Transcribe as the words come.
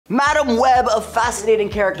Madam Web, a fascinating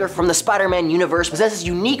character from the Spider-Man universe, possesses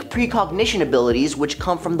unique precognition abilities which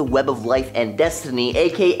come from the web of life and destiny,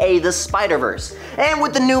 aka the Spider-Verse. And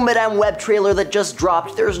with the new Madam Web trailer that just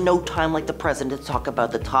dropped, there's no time like the present to talk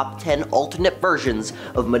about the top 10 alternate versions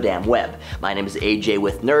of Madam Web. My name is AJ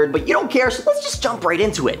with Nerd, but you don't care, so let's just jump right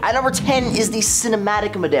into it. At number 10 is the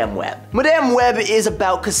cinematic Madam Web. Madam Web is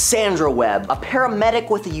about Cassandra Webb, a paramedic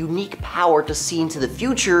with a unique power to see into the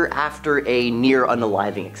future after a near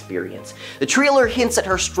unaliving experience. The trailer hints at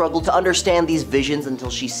her struggle to understand these visions until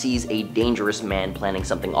she sees a dangerous man planning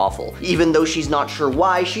something awful. Even though she's not sure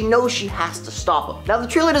why, she knows she has to stop him. Now, the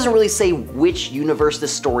trailer doesn't really say which universe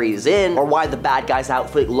this story is in, or why the bad guy's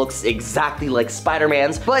outfit looks exactly like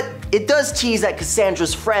Spider-Man's, but it does tease that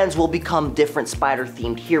Cassandra's friends will become different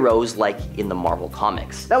spider-themed heroes like in the Marvel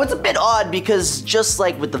comics. Now, it's a bit odd because just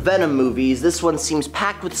like with the Venom movies, this one seems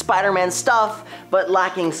packed with Spider-Man stuff, but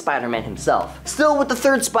lacking Spider-Man himself. Still, with the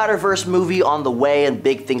third Spider-Verse movie on the way and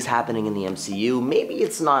big things happening in the MCU, maybe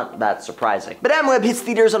it's not that surprising. Madam Web hits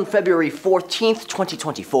theaters on February 14th,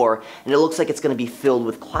 2024, and it looks like it's going to be filled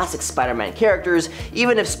with classic Spider-Man characters,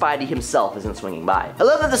 even if Spidey himself isn't swinging by. I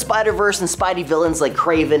love that the Spider-Verse and Spidey villains like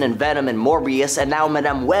Kraven and Venom and Morbius and now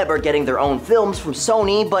Madam Web are getting their own films from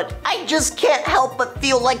Sony, but I just can't help but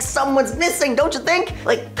feel like someone's missing, don't you think?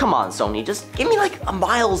 Like, come on Sony, just give me like a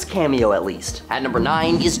Miles cameo at least. At number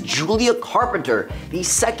 9 is Julia Carpenter, the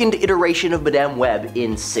second iteration of Madam Web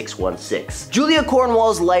in 616. Julia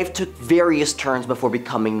Cornwall's life took various turns before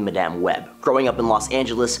becoming Madam Web. Growing up in Los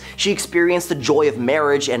Angeles, she experienced the joy of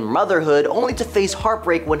marriage and motherhood only to face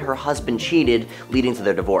heartbreak when her husband cheated, leading to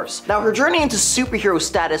their divorce. Now, her journey into superhero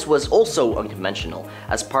status was also unconventional.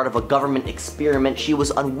 As part of a government experiment, she was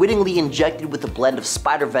unwittingly injected with a blend of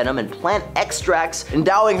spider venom and plant extracts,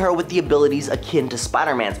 endowing her with the abilities akin to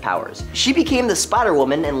Spider-Man's powers. She became the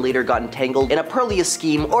Spider-Woman and later got entangled in a Pearlia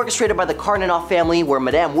scheme orchestrated by the Karninoff family where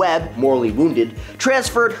Madam Web, mortally wounded,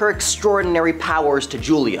 transferred her extraordinary powers to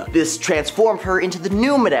Julia. This transformed her into the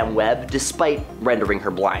new Madam Web despite rendering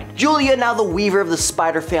her blind. Julia, now the weaver of the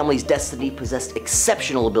Spider family's destiny, possessed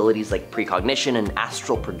exceptional abilities like precognition and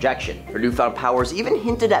astral projection. Her newfound powers even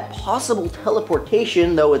hinted at possible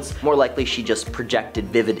teleportation, though it's more likely she just projected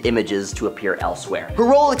vivid images to appear elsewhere. Her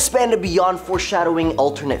role expanded beyond foreshadowing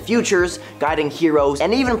alternate futures, guiding heroes,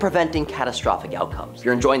 and even preventing catastrophic outcomes. If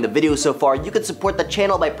you're enjoying the video so far, you can support the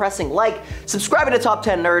channel by pressing like, subscribing to Top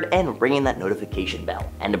 10 Nerd, and ringing that notification bell.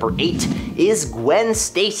 And number 8 is Gwen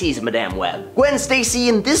Stacy's Madam Web. Gwen Stacy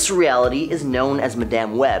in this reality is known as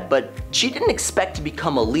Madam Web, but she didn't expect to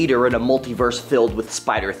become a leader in a multiverse filled with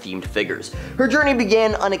spider-themed figures. Her journey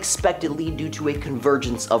began unexpectedly due to a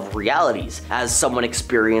convergence of realities. As someone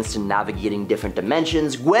experienced in navigating different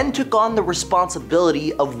dimensions, Gwen took on the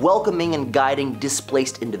responsibility of welcoming and guiding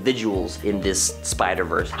displaced individuals in this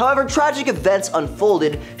Spider-Verse. However, tragic events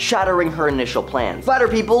unfolded, shattering her initial plans. Spider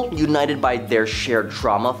people, united by their shared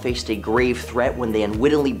trauma, faced a grave threat when they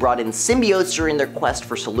unwittingly brought in symbiotes during their quest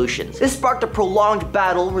for solutions. This sparked a prolonged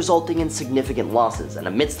battle, resulting in significant losses, and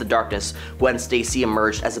amidst the darkness, Gwen Stacy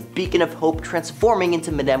emerged as a beacon of hope, transforming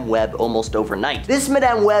into Madam Web almost overnight. This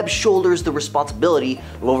Madam Web shoulders the responsibility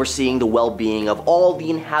of overseeing the well-being of all the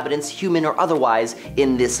inhabitants, human or otherwise,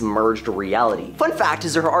 in this merged reality. Fun fact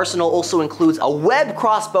is that her arsenal also includes a web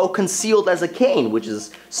crossbow concealed as a cane, which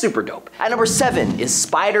is super dope. At number 7 is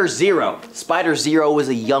Spider-Zero. Spider-Zero is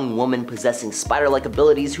a young woman possessing spider-like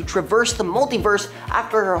abilities who traversed the multiverse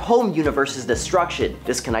after her home universe's destruction.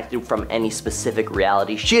 Disconnected from any specific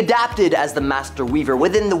reality, she adapted as the Master Weaver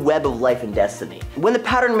within the web of life and destiny. When the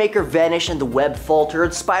pattern maker vanished and the web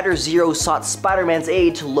faltered, Spider-Zero sought Spider-Man's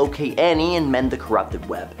aid to locate Annie and mend the corrupted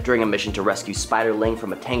web. During a mission to rescue Spiderling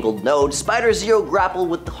from a tangled node, Spider-Zero grappled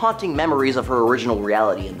with the haunting memories of her original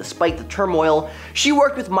reality, and despite the turmoil, she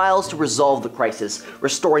worked with Miles to resolve the crisis,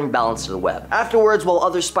 restoring balance to the web. Afterwards, while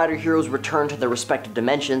other spider heroes returned to their respective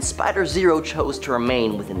dimensions, Spider-Zero chose to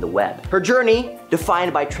remain within the web. Her journey,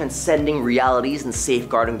 defined by transcending realities and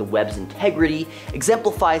safeguarding the web's integrity,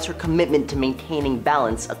 exemplifies her commitment to maintaining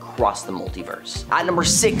balance across the multiverse. At number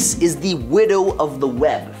 6 is the Widow of the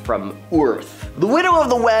Web from Earth. The Widow of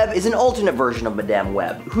the Web is an alternate version of Madam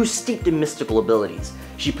Web, who's steeped in mystical abilities.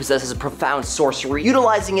 She possesses a profound sorcery,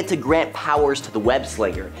 utilizing it to grant powers to the Web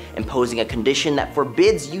Slinger, imposing a condition that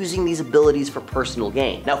forbids using these abilities for personal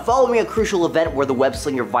gain. Now, following a crucial event where the Web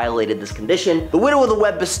Slinger violated this condition, the Widow of the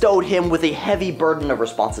Web bestowed him with a heavy burden of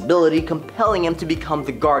responsibility, compelling him to become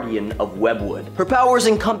the guardian of Webwood. Her powers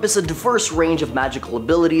encompass a diverse range of magical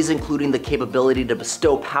abilities, including the capability to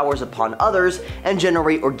bestow powers upon others and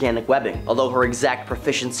generate organic webbing. Although her exact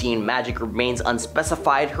proficiency in magic remains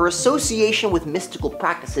unspecified, her association with mystical practices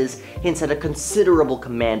practices hints at a considerable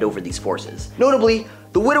command over these forces. Notably,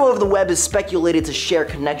 the Widow of the Web is speculated to share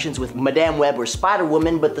connections with Madame Web or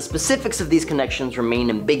Spider-Woman, but the specifics of these connections remain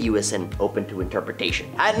ambiguous and open to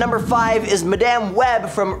interpretation. At number 5 is Madame Web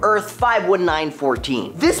from Earth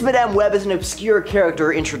 51914. This Madame Web is an obscure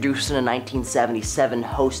character introduced in a 1977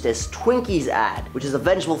 Hostess Twinkies ad, which is a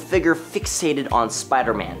vengeful figure fixated on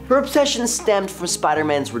Spider-Man. Her obsession stemmed from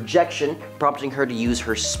Spider-Man's rejection, prompting her to use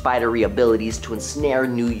her spidery abilities to ensnare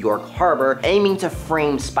New York Harbor, aiming to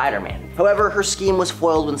frame Spider-Man. However, her scheme was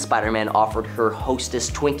foiled when Spider-Man offered her Hostess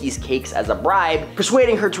Twinkies cakes as a bribe,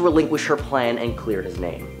 persuading her to relinquish her plan and clear his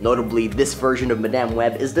name. Notably, this version of Madame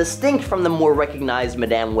Web is distinct from the more recognized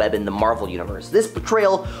Madame Web in the Marvel Universe. This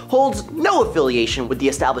portrayal holds no affiliation with the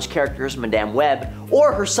established characters Madame Web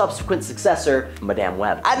or her subsequent successor, Madame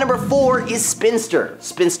Web. At number 4 is Spinster.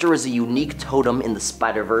 Spinster is a unique totem in the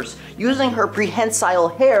Spider-Verse, using her prehensile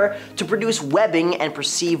hair to produce webbing and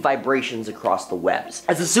perceive vibrations across the webs.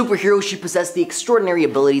 As a superhero, she possessed the extraordinary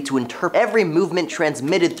ability to interpret every movement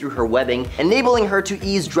transmitted through her webbing, enabling her to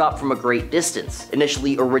eavesdrop from a great distance.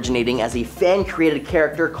 Initially originating as a fan-created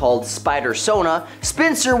character called Spider-Sona,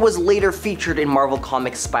 Spinster was later featured in Marvel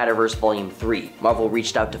Comics Spider-Verse Volume 3. Marvel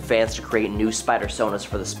reached out to fans to create new Spider-Sonas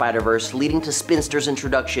for the Spider-Verse, leading to Spinster's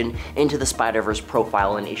introduction into the Spider-Verse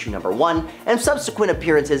profile in issue number 1, and subsequent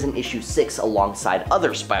appearances in issue 6 alongside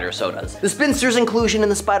other Spider-Sonas. The Spinster's inclusion in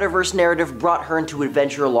the Spider-Verse narrative brought her into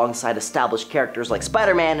adventure alongside established characters like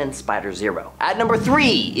Spider-Man and Spider-Zero. At number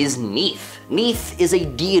 3 is Neith. Neith is a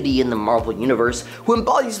deity in the Marvel Universe who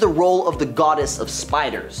embodies the role of the goddess of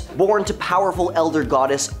spiders. Born to powerful elder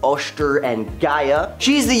goddess Oshter and Gaia,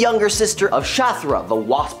 she's the younger sister of Shathra, the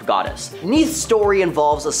wasp goddess. Neith's story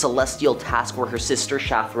involves a celestial task where her sister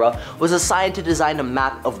Shathra was assigned to design a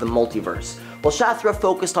map of the multiverse. While Shathra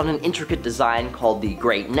focused on an intricate design called the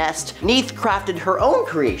Great Nest, Neith crafted her own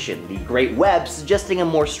creation, the Great Web, suggesting a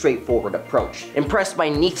more straightforward approach. Impressed by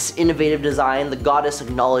Neith's innovative design, the goddess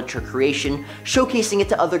acknowledged her creation, showcasing it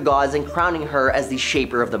to other gods and crowning her as the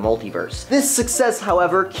shaper of the multiverse. This success,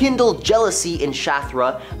 however, kindled jealousy in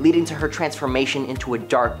Shathra, leading to her transformation into a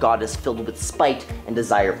dark goddess filled with spite and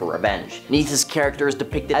desire for revenge. Neith's character is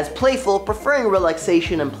depicted as playful, preferring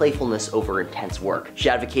relaxation and playfulness over intense work. She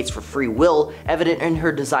advocates for free will, evident in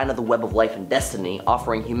her design of the Web of Life and Destiny,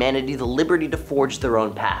 offering humanity the liberty to forge their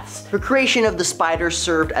own paths. Her creation of the spider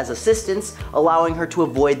served as assistance, allowing her to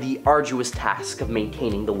avoid the arduous task of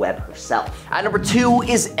maintaining the web herself. At number 2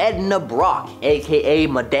 is Edna Brock, aka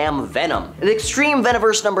Madame Venom. In Extreme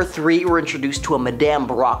Venomverse number 3, we're introduced to a Madame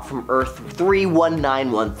Brock from Earth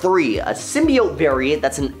 31913, a symbiote variant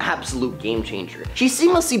that's an absolute game changer. She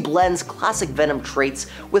seamlessly blends classic Venom traits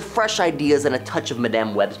with fresh ideas and a touch of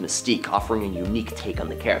Madame Web's mystique, offering a unique take on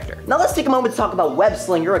the character. Now let's take a moment to talk about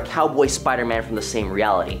Webslinger, a cowboy Spider-Man from the same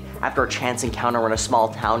reality. After a chance encounter in a small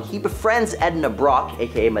town, he befriends Edna Brock,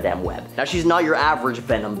 aka Madame Web. Now she's not your average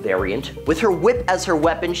Venom variant. With her whip as her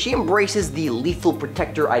weapon, she embraces the lethal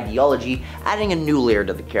protector ideology, adding a new layer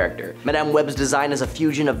to the character. Madame Web's design is a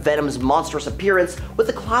fusion of Venom's monstrous appearance with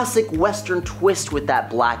a classic western twist with that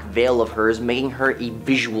black veil of hers, making her a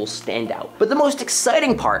visual standout. But the most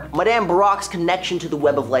exciting part, Madame Brock's connection to the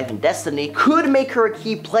Web of Life and Destiny could make her a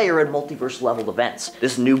key player in multiverse-level events.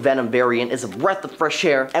 This new Venom variant is a breath of fresh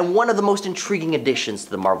air and one of the most intriguing additions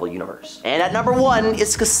to the Marvel Universe. And at number 1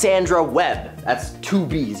 is Cassandra Webb. That's 2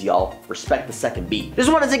 B's, y'all. Respect the second B. Just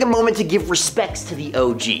want to take a moment to give respects to the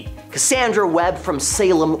OG. Cassandra Webb from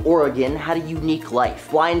Salem, Oregon had a unique life.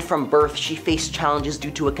 Blind from birth, she faced challenges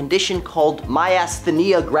due to a condition called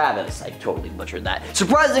myasthenia gravis. I totally butchered that.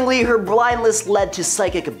 Surprisingly, her blindness led to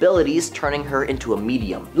psychic abilities, turning her into a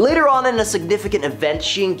medium. Later on in a significant event,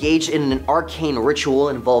 she engaged in an arcane ritual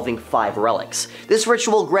involving 5 relics. This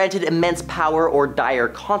ritual granted immense power or dire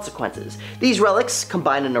consequences. These relics,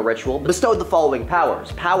 combined in a ritual, bestowed the following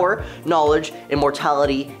powers: power, knowledge,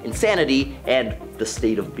 immortality, insanity, and the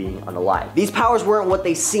state of being unalive. These powers weren't what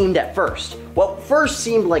they seemed at first. What first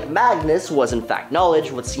seemed like madness was in fact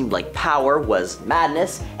knowledge, what seemed like power was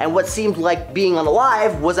madness, and what seemed like being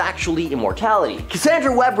unalive was actually immortality.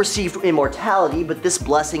 Cassandra Webb received immortality, but this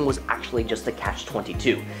blessing was actually just a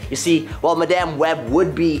catch-22. You see, while Madame Webb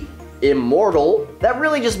would be immortal, that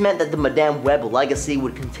really just meant that the Madame Webb legacy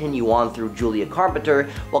would continue on through Julia Carpenter,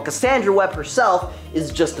 while Cassandra Webb herself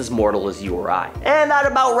is just as mortal as you or I. And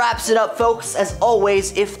that about wraps it up, folks. As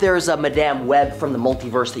always, if there's a Madame Webb from the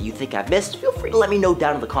multiverse that you think I've missed, feel free to let me know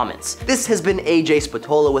down in the comments. This has been AJ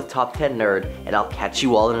Spatola with Top 10 Nerd, and I'll catch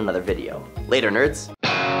you all in another video. Later, nerds.